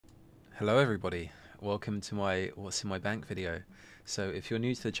Hello everybody, welcome to my What's in My Bank video. So if you're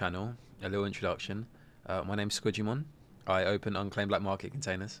new to the channel, a little introduction. My name's Squidgymon. I open unclaimed black market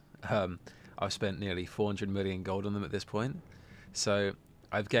containers. I've spent nearly 400 million gold on them at this point. So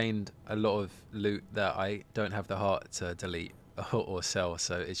I've gained a lot of loot that I don't have the heart to delete or sell,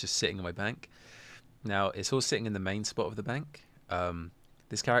 so it's just sitting in my bank. Now it's all sitting in the main spot of the bank.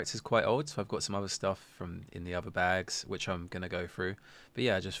 This character is quite old, so I've got some other stuff from in the other bags, which I'm going to go through. But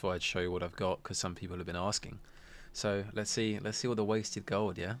yeah, I just thought I'd show you what I've got, because some people have been asking. So let's see all the wasted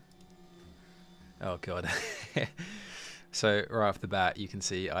gold, yeah? Oh god. So right off the bat, you can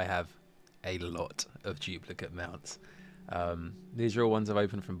see I have a lot of duplicate mounts. These are all ones I've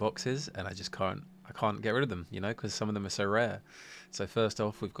opened from boxes, and I can't get rid of them, you know, because some of them are so rare. So first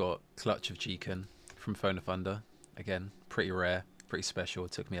off, we've got Clutch of Jeekun from Phone of Thunder. Again, pretty rare. Pretty special.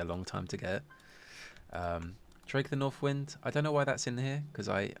 It took me a long time to get. Drake the Northwind. I don't know why that's in here, because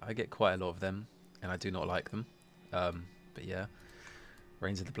I get quite a lot of them and I do not like them. But yeah,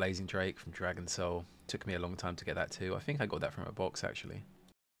 Reigns of the Blazing Drake from Dragon Soul. Took me a long time to get that too. I think I got that from a box actually.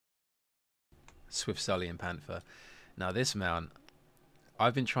 Swift Sullian Panther. Now this mount,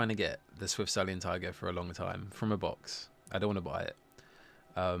 I've been trying to get the Swift Sullian Tiger for a long time from a box. I don't want to buy it.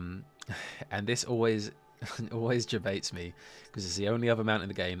 And this always always debates me, because it's the only other mount in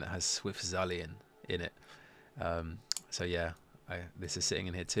the game that has Swift Zullian in it. So yeah, this is sitting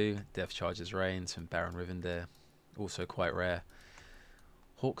in here too. Death Charges Reigns from Baron Rivendare, also quite rare.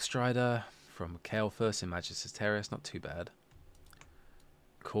 Hawkstrider from Kael'thas in Magister's Terrace, not too bad.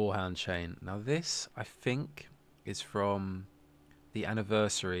 Corehound Chain. Now this, I think, is from the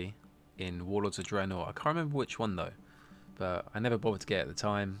anniversary in Warlords of Draenor. I can't remember which one though, but I never bothered to get it at the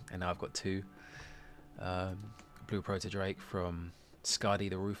time, and now I've got two. Blue Proto Drake from Skadi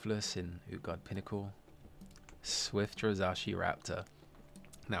the Ruthless in Utgard Pinnacle. Swift Drozashi Raptor.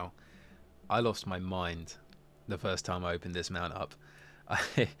 Now, I lost my mind the first time I opened this mount up.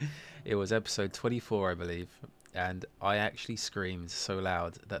 It was episode 24, I believe, and I actually screamed so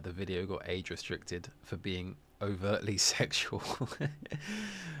loud that the video got age restricted for being overtly sexual.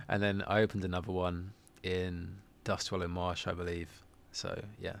 And then I opened another one in Dustwallow Marsh, I believe. So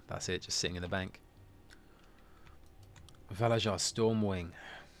yeah, that's it, just sitting in the bank. Valajar Stormwing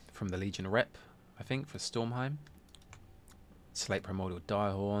from the Legion Rep, I think, for Stormheim. Slate Primordial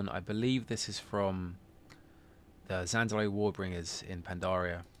Direhorn. I believe this is from the Zandalay Warbringers in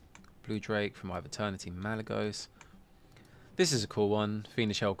Pandaria. Blue Drake from Eye Eternity Malagos. This is a cool one.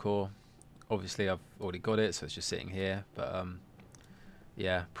 Fiendish Hellcore. Obviously, I've already got it, so it's just sitting here. But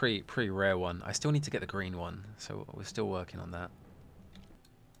yeah, pretty rare one. I still need to get the green one, so we're still working on that.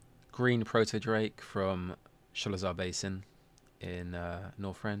 Green Proto Drake from Sholazar Basin in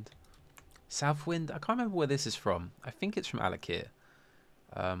Northrend. Southwind, I can't remember where this is from. I think it's from Alakir.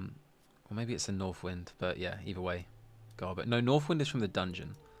 Or maybe it's a Northwind, but yeah, either way. Garbo. No, Northwind is from the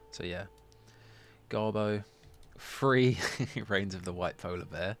dungeon. So yeah. Garbo. Free Reigns of the White Polar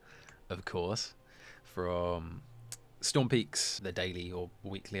Bear, of course. From Storm Peaks, the daily or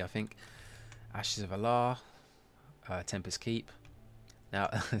weekly, I think. Ashes of Alar. Tempest Keep. Now,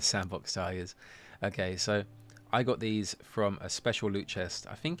 Sandbox Tigers. Okay, so I got these from a special loot chest,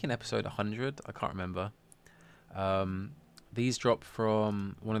 I think in episode 100, I can't remember. These dropped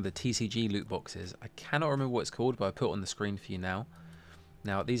from one of the TCG loot boxes. I cannot remember what it's called, but I put it on the screen for you now.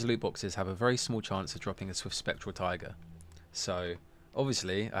 Now, these loot boxes have a very small chance of dropping a Swift Spectral Tiger. So,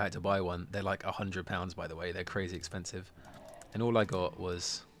 obviously, I had to buy one. They're like £100, by the way. They're crazy expensive. And all I got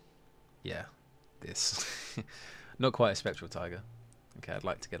was, yeah, this. Not quite a Spectral Tiger. Okay, I'd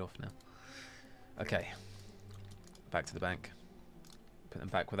like to get off now. Okay, back to the bank. Put them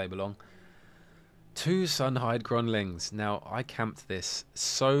back where they belong. 2 Sunhide Gronlings. Now, I camped this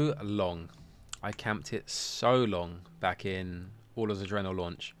so long. I camped it so long back in Warlords of Draenor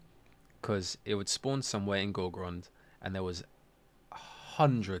launch, because it would spawn somewhere in Gorgrond, and there was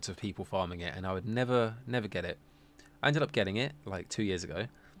hundreds of people farming it, and I would never get it. I ended up getting it like 2 years ago,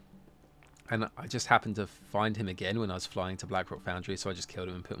 and I just happened to find him again when I was flying to Blackrock Foundry, so I just killed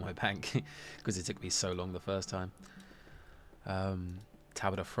him and put him in my bank because it took me so long the first time.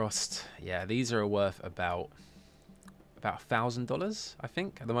 Tabard of Frost. Yeah, these are worth about $1,000, I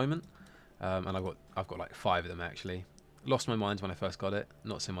think, at the moment. And I've got like 5 of them actually. Lost my mind when I first got it,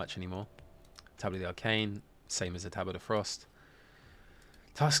 not so much anymore. Tablet of the Arcane, same as the Tabard of Frost.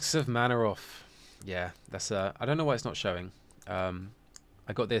 Tusks of Manaroth. Yeah, that's I don't know why it's not showing.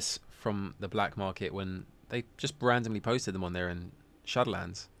 I got this from the black market when they just randomly posted them on there in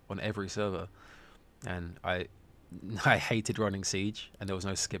Shadowlands on every server, and I hated running Siege, and there was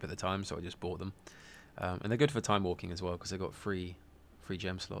no skip at the time, so I just bought them. And they're good for time walking as well, because they got free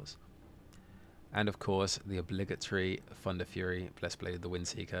gem slots. And of course, the obligatory Thunder Fury, Blessed Blade of the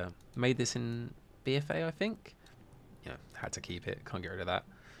Windseeker. Made this in BFA, I think. Yeah, had to keep it. Can't get rid of that.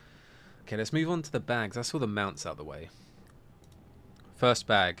 Okay, let's move on to the bags. I saw the mounts out the way. First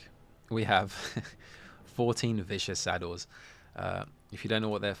bag, we have 14 Vicious saddles. If you don't know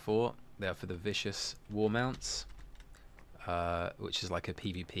what they're for for the Vicious War mounts, which is like a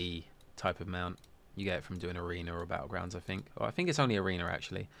PvP type of mount. You get it from doing Arena or Battlegrounds, I think. Or I think it's only Arena,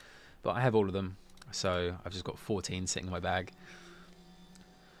 actually. But I have all of them, so I've just got 14 sitting in my bag.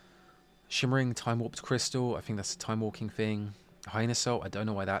 Shimmering Time Warped Crystal, I think that's a time walking thing. Hyena Assault, I don't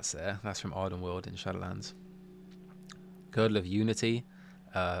know why that's there. That's from Ardenweald in Shadowlands. Girdle of Unity,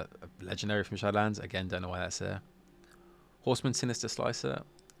 legendary from Shadowlands. Again, don't know why that's there. Horseman Sinister Slicer,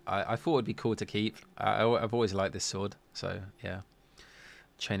 I thought it'd be cool to keep. I've always liked this sword, so yeah.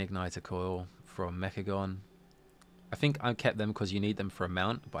 Chain Igniter Coil from Mechagon. I think I kept them because you need them for a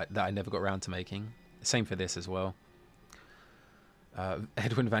mount, but that I never got around to making. Same for this as well.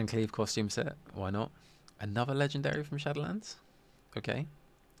 Edwin Van Cleave costume set, why not? Another legendary from Shadowlands. Okay.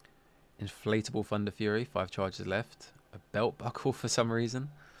 Inflatable Thunder Fury, 5 charges left. A belt buckle for some reason.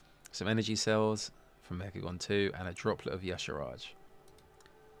 Some energy cells from Mechagon 2, and a droplet of Yasharaj.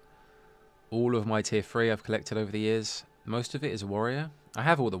 All of my tier 3 I've collected over the years. Most of it is Warrior. I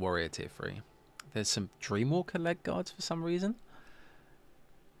have all the Warrior tier 3. There's some Dreamwalker leg guards for some reason.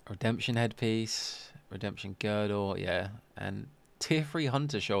 Redemption headpiece, Redemption girdle, yeah. And tier 3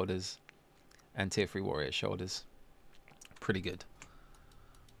 Hunter shoulders. And tier 3 Warrior shoulders. Pretty good.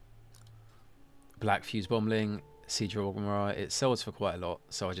 Black Fuse Bombling, Siege of Orgrimmar. It sells for quite a lot,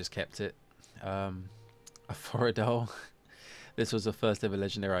 so I just kept it. A Thoradol. This was the first ever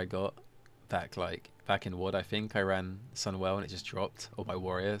legendary I got back in WoD, I think. I ran Sunwell and it just dropped, or my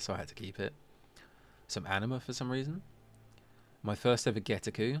Warrior, so I had to keep it. Some Anima for some reason. My first ever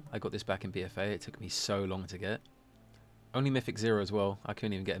Getaku. I got this back in BFA. It took me so long to get. Only Mythic 0 as well. I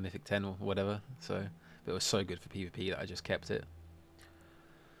couldn't even get a Mythic 10 or whatever. So, but it was so good for PvP that I just kept it.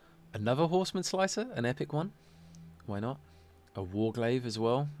 Another Horseman Slicer, an epic one. Why not? A Warglaive as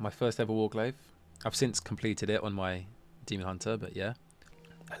well. My first ever Warglaive. I've since completed it on my Demon Hunter, but yeah.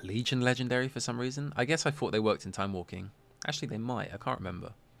 A Legion legendary for some reason. I guess I thought they worked in Time Walking. Actually, they might. I can't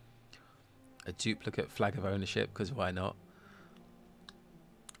remember. A duplicate Flag of Ownership, because why not?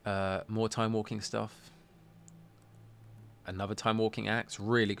 More Time Walking stuff. Another Time Walking axe.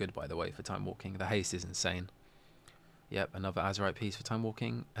 Really good, by the way, for Time Walking. The haste is insane. Yep, another Azurite piece for Time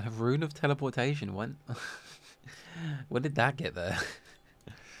Walking. And a Rune of Teleportation. When did that get there?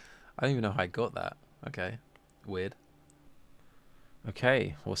 I don't even know how I got that. Okay, weird.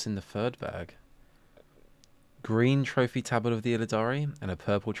 Okay, what's in the third bag? Green Trophy Tabard of the Illidari and a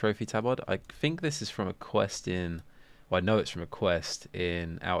purple Trophy Tabard. I think this is from a quest in... Well, I know it's from a quest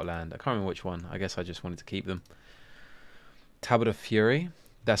in Outland. I can't remember which one. I guess I just wanted to keep them. Tabard of Fury.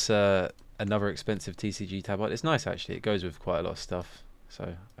 That's another expensive TCG Tabard. It's nice, actually. It goes with quite a lot of stuff.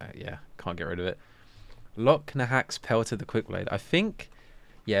 So, yeah, can't get rid of it. Loch Nahax's Pelter the Quickblade. I think...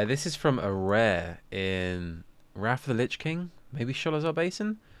 Yeah, this is from a rare in Wrath of the Lich King. Maybe Sholazar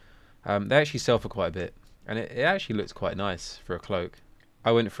Basin. They actually sell for quite a bit. And it actually looks quite nice for a cloak.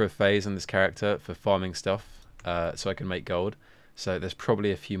 I went for a phase on this character for farming stuff. So I can make gold. So there's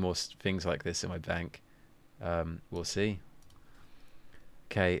probably a few more things like this in my bank. We'll see.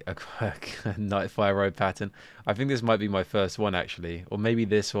 Okay, a Nightfire Road pattern. I think this might be my first one, actually. Or maybe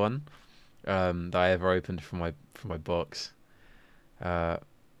this one that I ever opened from my box.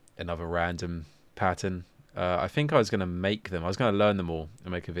 Another random pattern. I think I was going to make them. I was going to learn them all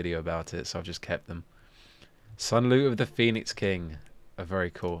and make a video about it, so I've just kept them. Sunloot of the Phoenix King.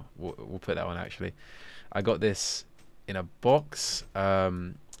 Very cool. We'll put that one, actually. I got this in a box.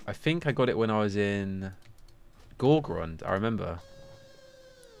 I think I got it when I was in Gorgrond, I remember.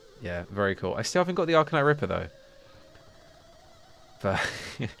 Yeah, very cool. I still haven't got the Arcanite Ripper, though. But,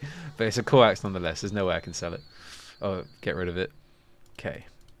 but it's a cool axe nonetheless. There's no way I can sell it. Oh, get rid of it. Okay.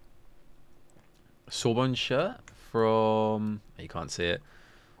 Sawbone shirt from... You can't see it.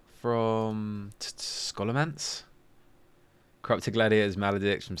 From Scholomance. Corrupted Gladiators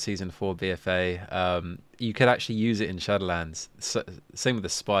Maledicts from Season 4 BFA. You could actually use it in Shadowlands. Same with the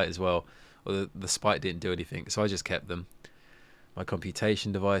Spite as well. Well, the Spite didn't do anything, so I just kept them. My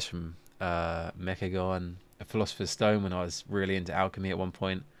computation device from Mechagon. A Philosopher's Stone when I was really into alchemy at one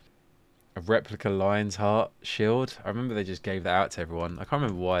point. A replica Lion's Heart shield. I remember they just gave that out to everyone. I can't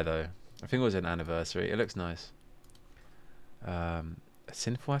remember why, though. I think it was an anniversary. It looks nice. A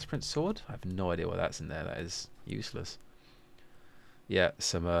Sinful Aspirant Sword? I have no idea what that's in there. That is useless. Yeah,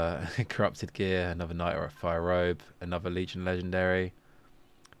 some Corrupted Gear, another Night or a Fire Robe, another Legion Legendary,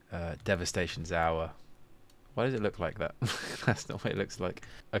 Devastation's Hour. Why does it look like that? That's not what it looks like.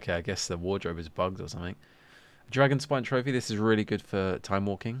 Okay, I guess the wardrobe is bugged or something. Dragon Spine Trophy. This is really good for time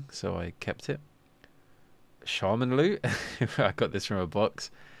walking, so I kept it. Shaman Loot. I got this from a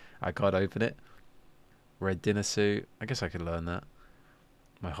box. I can't open it. Red Dinner Suit. I guess I could learn that.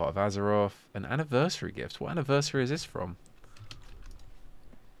 My Heart of Azeroth. An anniversary gift. What anniversary is this from?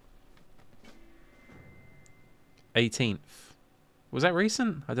 18th. Was that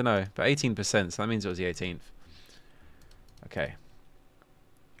recent? I don't know. But 18%, so that means it was the 18th. Okay.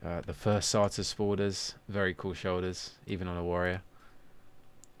 The first Sartus Spalders. Very cool shoulders, even on a warrior.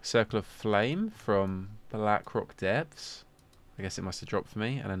 Circle of Flame from Blackrock Depths. I guess it must have dropped for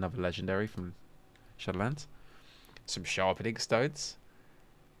me. And another legendary from Shadowlands. Some Sharpening Stones.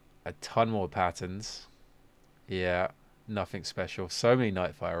 A ton more patterns. Yeah, nothing special. So many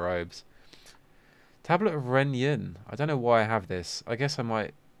Nightfire robes. Tablet of Ren Yun. I don't know why I have this. I guess I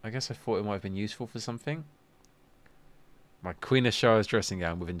thought it might have been useful for something. My Queen of Shara's dressing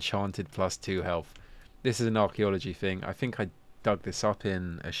gown with enchanted +2 health. This is an archaeology thing. I think I dug this up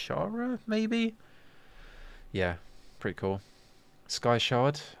in Ashara, maybe? Yeah, pretty cool. Sky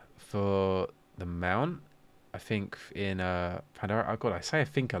Shard for the mount. I think in Pandora. Oh god, I say I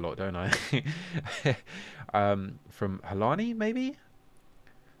think a lot, don't I? From Halani, maybe?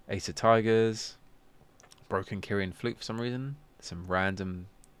 Ace of Tigers. Broken Kyrian Flute for some reason. Some random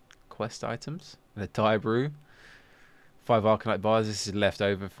quest items. And a Die Brew. 5 Arcanite bars. This is left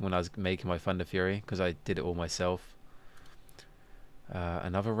over from when I was making my Thunder Fury, because I did it all myself.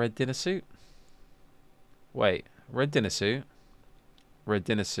 Another Red Dinner Suit. Wait, Red Dinner Suit? Red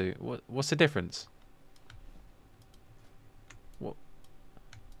Dinner Suit. What's the difference? What?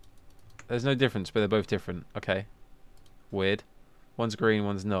 There's no difference, but they're both different. Okay. Weird. One's green,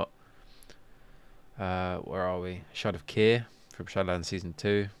 one's not. Where are we? Shard of Kyr from Shadowlands Season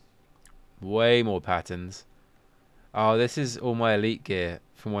 2. Way more patterns. Oh, this is all my elite gear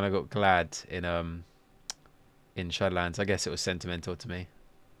from when I got Glad in Shadowlands. I guess it was sentimental to me.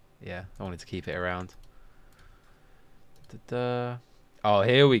 Yeah, I wanted to keep it around. Oh,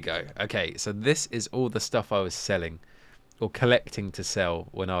 here we go. Okay, so this is all the stuff I was selling or collecting to sell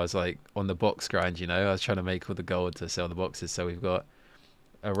when I was like on the box grind, you know. I was trying to make all the gold to sell the boxes. So we've got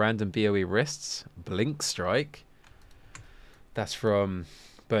a random BOE wrists, Blink Strike. That's from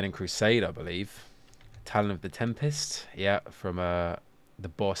Burning Crusade, I believe. Talon of the Tempest, yeah, from the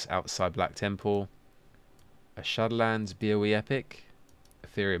boss outside Black Temple. A Shadowlands BOE Epic.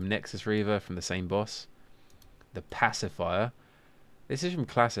 Ethereum Nexus Reaver from the same boss. The Pacifier. This is from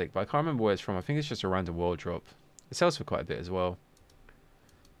Classic, but I can't remember where it's from. I think it's just a random world drop. It sells for quite a bit as well.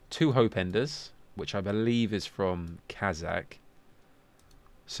 2 Hope Enders, which I believe is from Kazakh.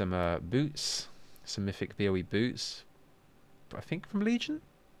 Some boots. Some Mythic BOE boots. I think from Legion.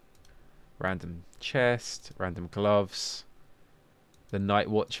 Random chest. Random gloves. The Night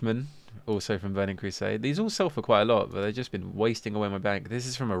Watchman, also from Burning Crusade. These all sell for quite a lot, but they've just been wasting away my bank. This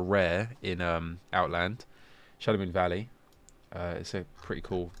is from a rare in Outland. Shadowmoon Valley. It's a pretty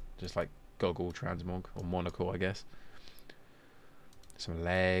cool, just like goggle transmog, or monocle, I guess. Some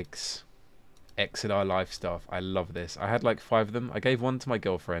legs. Exodar life stuff. I love this. I had like 5 of them. I gave one to my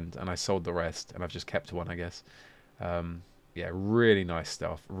girlfriend and I sold the rest, and I've just kept one, I guess. Yeah, really nice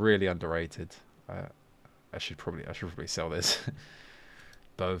stuff. Really underrated. I should probably sell this.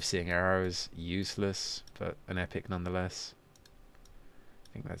 Bow of Seeing Arrows, useless, but an epic nonetheless.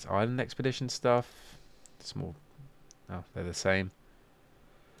 I think that's Island Expedition stuff. Small. Oh, they're the same.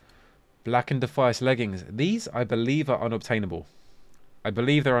 Black and Defiance leggings. These, I believe, are unobtainable. I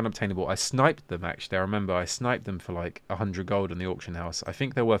believe they're unobtainable. I sniped them, actually. I remember I sniped them for like 100 gold in the auction house. I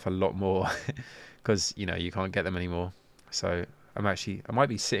think they're worth a lot more because, you know, you can't get them anymore. So I might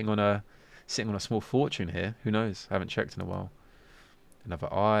be sitting on a small fortune here. Who knows? I haven't checked in a while.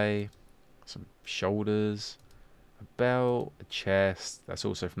 Another eye, some shoulders, a belt, a chest. That's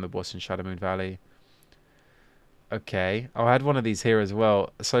also from the boss in Shadowmoon Valley. Okay. Oh, I had one of these here as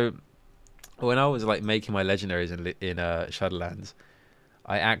well. So when I was like making my legendaries in Shadowlands,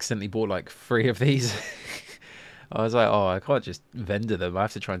 I accidentally bought like 3 of these. I was like, oh, I can't just vendor them. I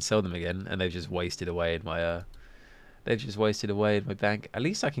have to try and sell them again, and they've just wasted away in my bank. At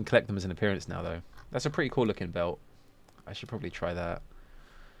least I can collect them as an appearance now, though. That's a pretty cool looking belt. I should probably try that.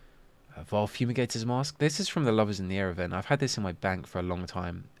 Vaal Fumigator's Mask. This is from the Lovers in the Air event. I've had this in my bank for a long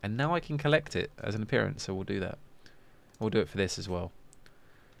time, and now I can collect it as an appearance, so we'll do that. We'll do it for this as well.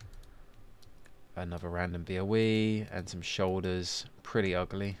 Another random BOE and some shoulders. Pretty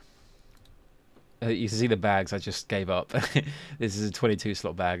ugly. You can see the bags. I just gave up. This is a 22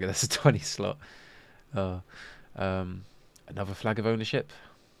 slot bag. That's a 20 slot. Another Flag of Ownership.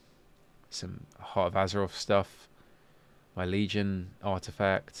 some Heart of Azeroth stuff, my Legion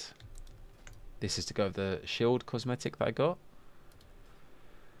artifact. This is to go with the shield cosmetic that I got.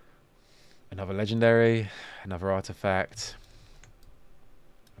 Another legendary, another artifact.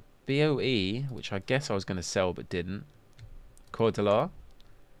 BOE, which I guess I was going to sell but didn't. Cordelar.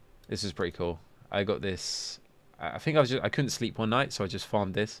 This is pretty cool. I got this. I think I couldn't sleep one night, so I just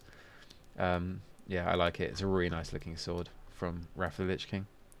farmed this. Yeah, I like it. It's a really nice looking sword from Wrath of the Lich King.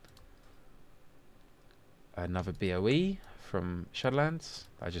 Another BOE from Shadowlands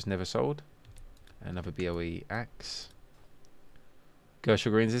that I just never sold. Another BOE axe.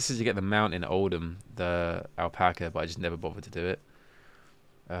 Gershel Greens. This is to get the mount in Oldham, the alpaca, but I just never bothered to do it.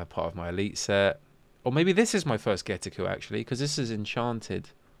 Part of my elite set. Or maybe this is my first Getaku actually, because this is enchanted.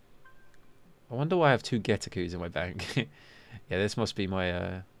 I wonder why I have 2 Getakus in my bank. Yeah, this must be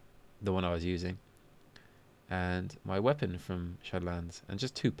my the one I was using. And my weapon from Shadowlands. And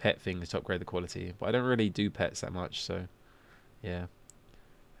just 2 pet things to upgrade the quality. But I don't really do pets that much, so yeah.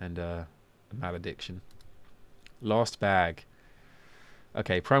 And Malediction. Last bag.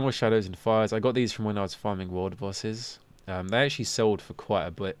 Okay, Primal Shadows and Fires. I got these from when I was farming world bosses. They actually sold for quite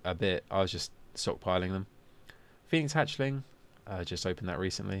a bit. I was just stockpiling them. Phoenix Hatchling. Just opened that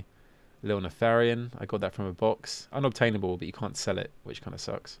recently. Lil Nefarian. I got that from a box. Unobtainable, but you can't sell it, which kind of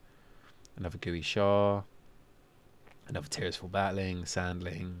sucks. Another Gooey Shah. Another Tears for Battling.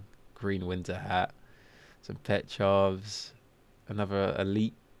 Sandling. Green Winter Hat. Some Pet Chavs. Another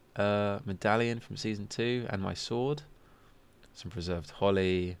Elite medallion from Season 2. And my sword. Some Preserved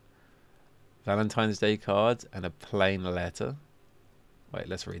Holly. Valentine's Day cards. And a plain letter. Wait,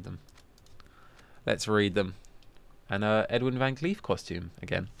 let's read them. Let's read them. And Edwin Van Cleef costume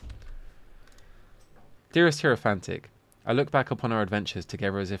again. Dearest Hierophantic, I look back upon our adventures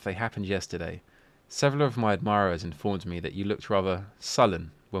together as if they happened yesterday. Several of my admirers informed me that you looked rather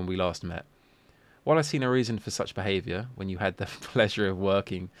sullen when we last met. While I see no reason for such behaviour, when you had the pleasure of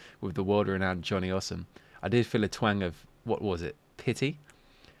working with the world-renowned Johnny Awesome, I did feel a twang of, what was it, pity?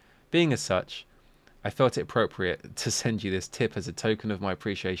 Being as such, I felt it appropriate to send you this tip as a token of my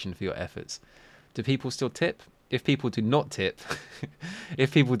appreciation for your efforts. Do people still tip? If people do not tip,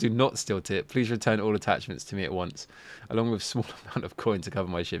 if people do not still tip, please return all attachments to me at once, along with a small amount of coin to cover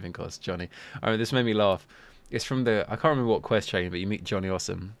my shipping costs, Johnny. I mean, this made me laugh. It's from the, I can't remember what quest chain, but you meet Johnny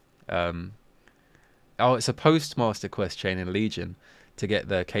Awesome. Oh, it's a Postmaster quest chain in Legion to get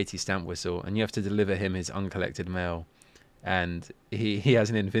the Katie stamp whistle, and you have to deliver him his uncollected mail. And he has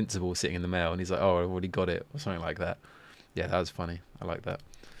an Invincible sitting in the mail, and he's like, oh, I've already got it, or something like that. Yeah, that was funny. I like that.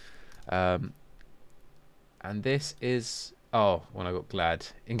 And this is, oh, when I got Glad.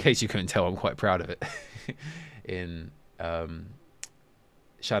 In case you couldn't tell, I'm quite proud of it. In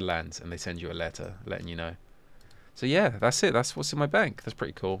Shadowlands, and they send you a letter letting you know. So yeah, that's it. That's what's in my bank. That's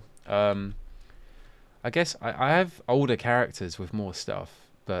pretty cool. I guess I have older characters with more stuff,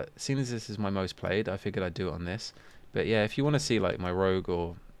 but seeing as this is my most played, I figured I'd do it on this. But yeah, if you want to see like my rogue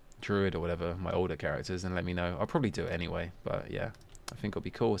or druid or whatever, my older characters, then let me know. I'll probably do it anyway. But yeah, I think it'll be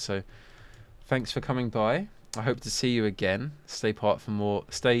cool. So thanks for coming by. I hope to see you again. Stay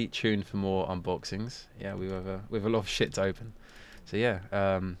tuned for more unboxings. Yeah, we have a lot of shit to open. So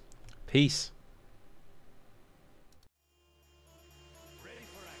yeah, peace.